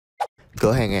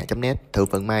Cửa hàng Nhạc.net, thử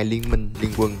vận may liên minh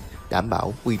liên quân, đảm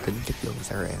bảo uy tín chất lượng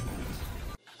giá rẻ.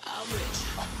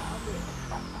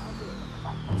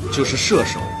 这是射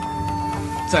手，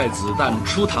在子弹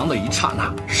出膛的一刹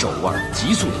那，手腕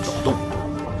急速的抖动。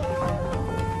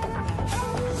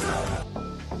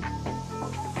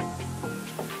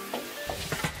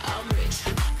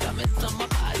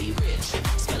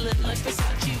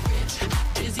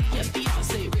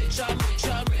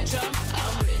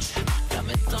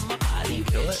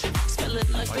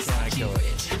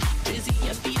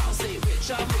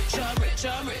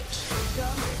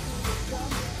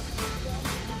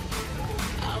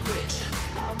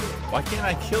Why can't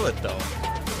I kill it though?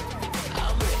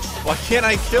 Why can't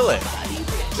I kill it?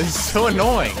 This is so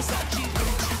annoying.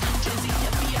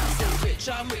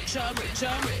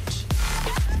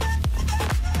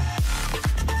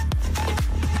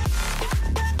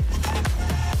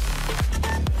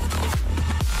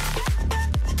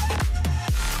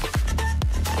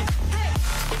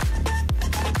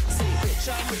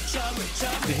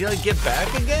 Did he like get back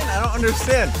again? I don't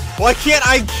understand. Why can't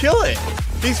I kill it?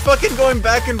 He's fucking going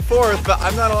back and forth, but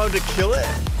I'm not allowed to kill it?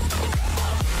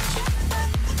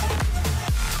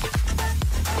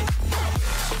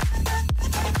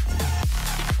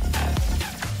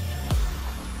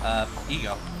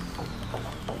 Ego.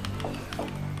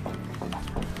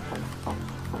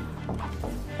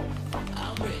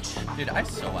 Dude, I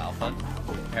so alpha.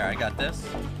 Here, I got this.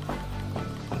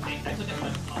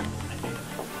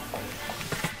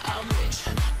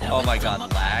 Oh my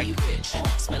god, lag.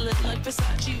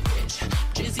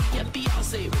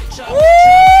 Woo!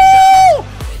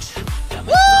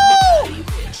 Woo!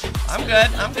 I'm good,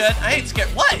 I'm good. I ain't scared.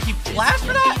 What? He flashed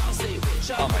for that?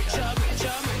 Oh my god.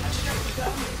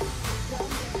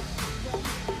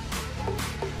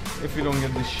 If you don't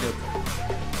get this shit.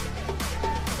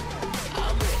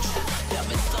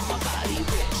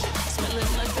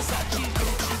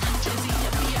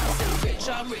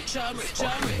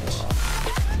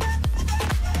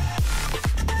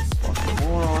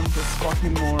 Moron, this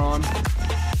fucking moron.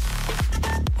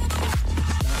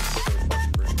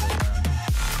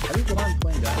 I think when I'm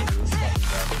playing down here, this fucking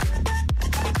bad.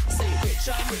 Say rich,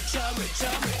 I'm rich, I'm rich,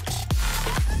 I'm rich.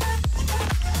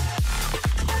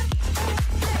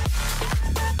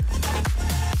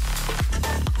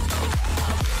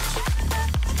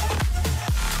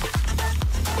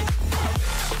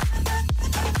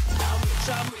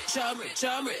 I'm rich,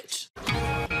 I'm rich.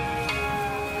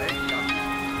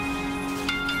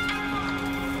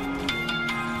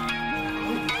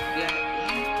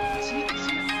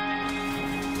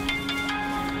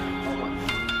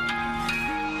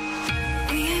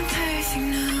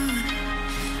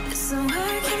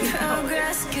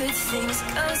 Progress, good things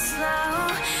go slow.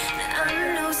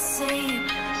 I'm no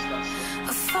saint.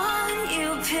 I fall and you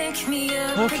pick me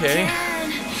up. Okay.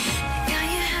 Again. Got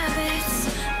your habits,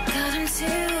 got them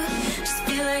too. Just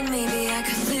feel like maybe I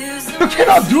could lose them. You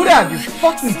cannot do that, you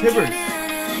fucking tibbers.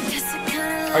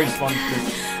 I respond to.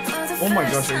 Oh my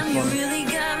gosh, I respond.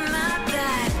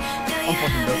 I'm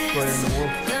fucking best player in the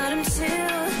world.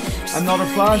 I'm not a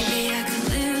Flash.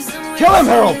 Kill him,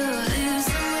 Harold!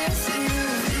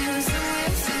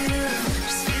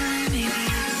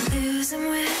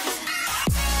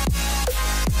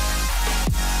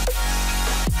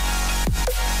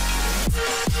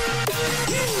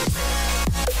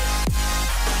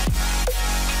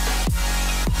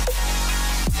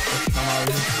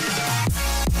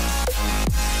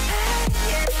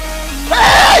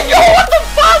 Hey, yo, what the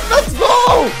fuck? Let's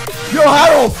go! Yo,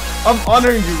 Harold, I'm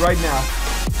honoring you right now.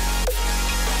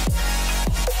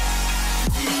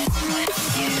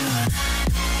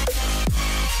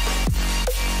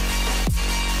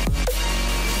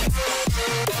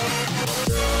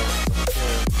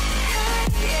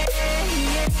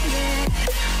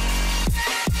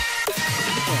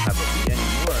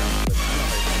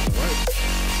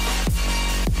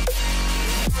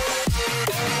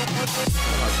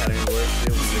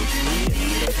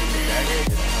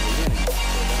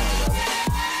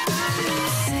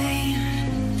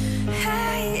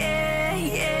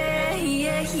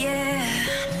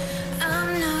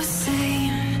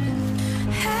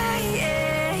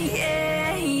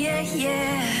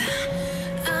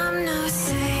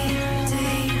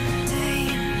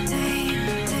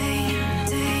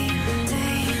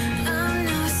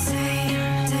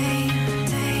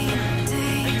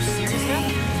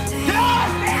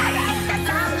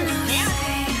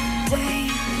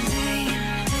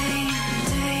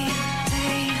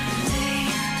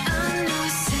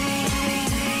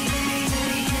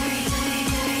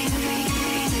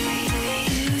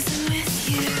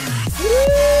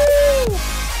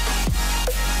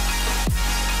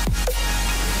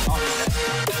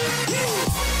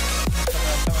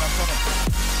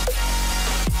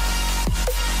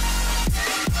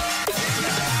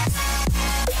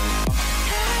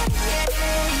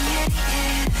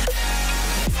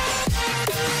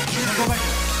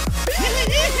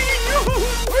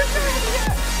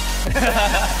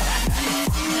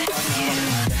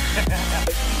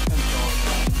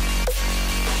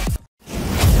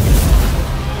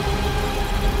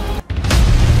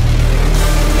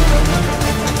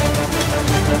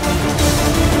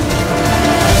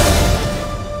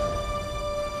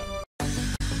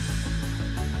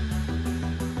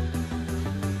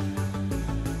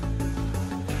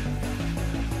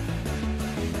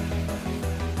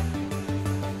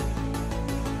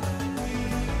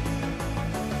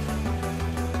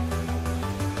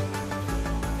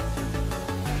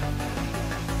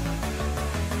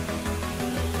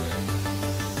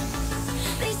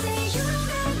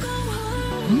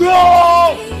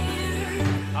 No!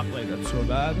 I played that so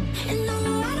bad.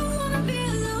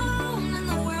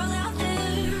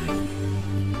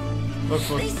 Look,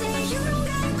 look.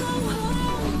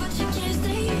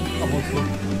 Almost look.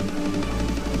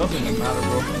 Doesn't even matter,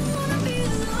 bro.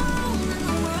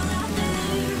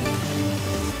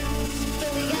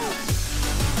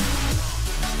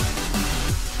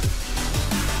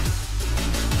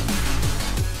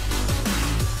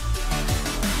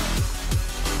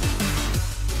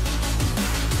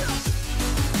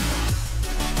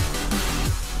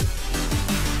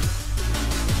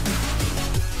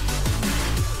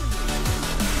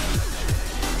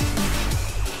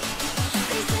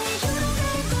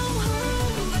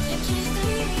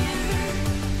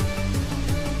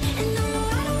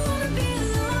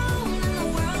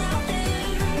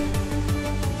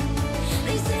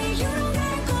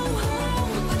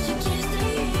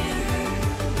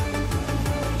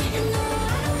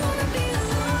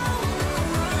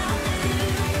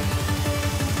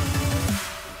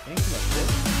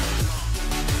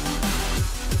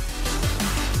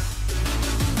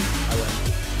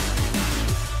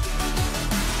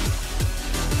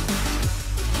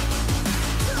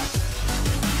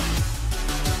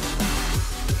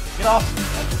 Get off!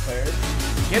 That's prepared.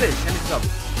 Get it, send it up.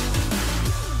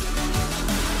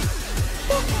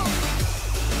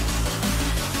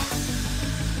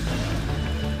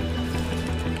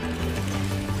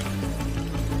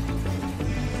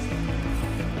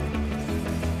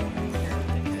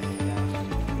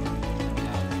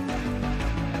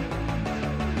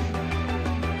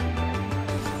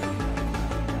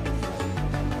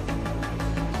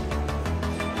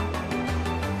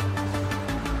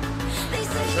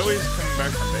 Always coming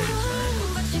back from base, right?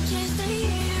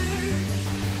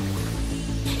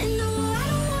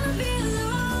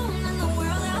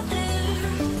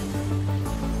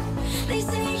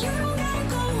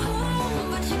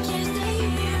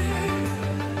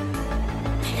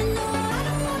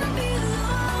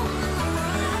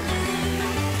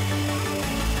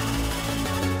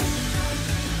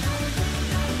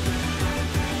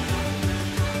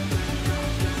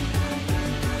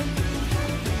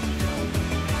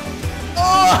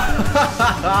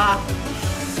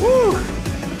 Woo!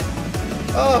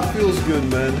 Oh, feels good,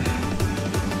 man.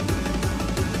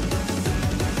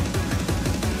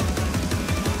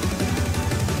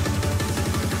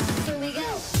 Here we go.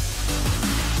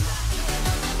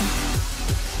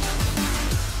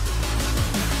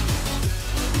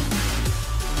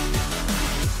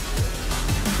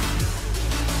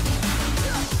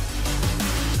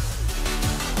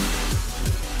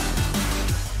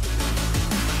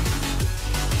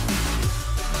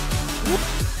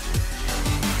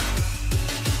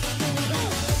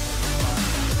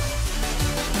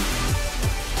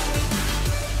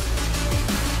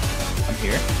 I'm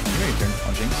here. You're your turn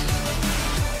punching.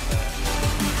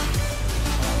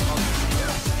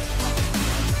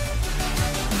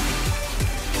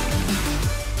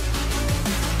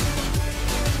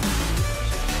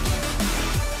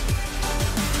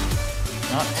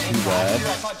 Not too bad.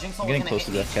 I'm getting close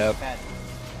to death cap.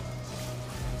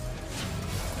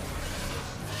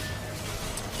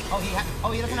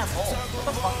 Oh, he doesn't have ult. What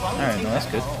the fuck? Why would Alright, you no, take that's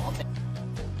that? good. Oh, okay.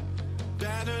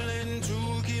 Battling to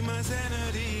keep my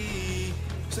sanity.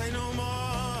 Say no more.